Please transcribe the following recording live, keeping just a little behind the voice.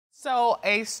So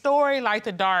a story like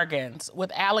the Dargans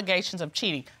with allegations of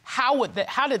cheating, how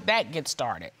did that get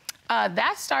started?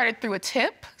 That started through a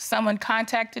tip. Someone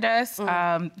contacted us.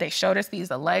 They showed us these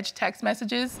alleged text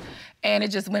messages, and it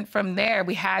just went from there.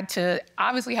 We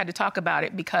obviously had to talk about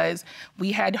it because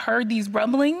we had heard these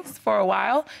rumblings for a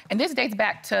while, and this dates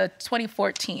back to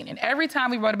 2014. And every time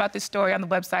we wrote about this story on the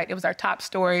website, it was our top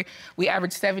story. We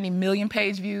averaged 70 million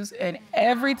page views, and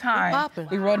every time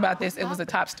we wrote about this, it was a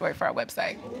top story for our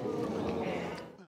website.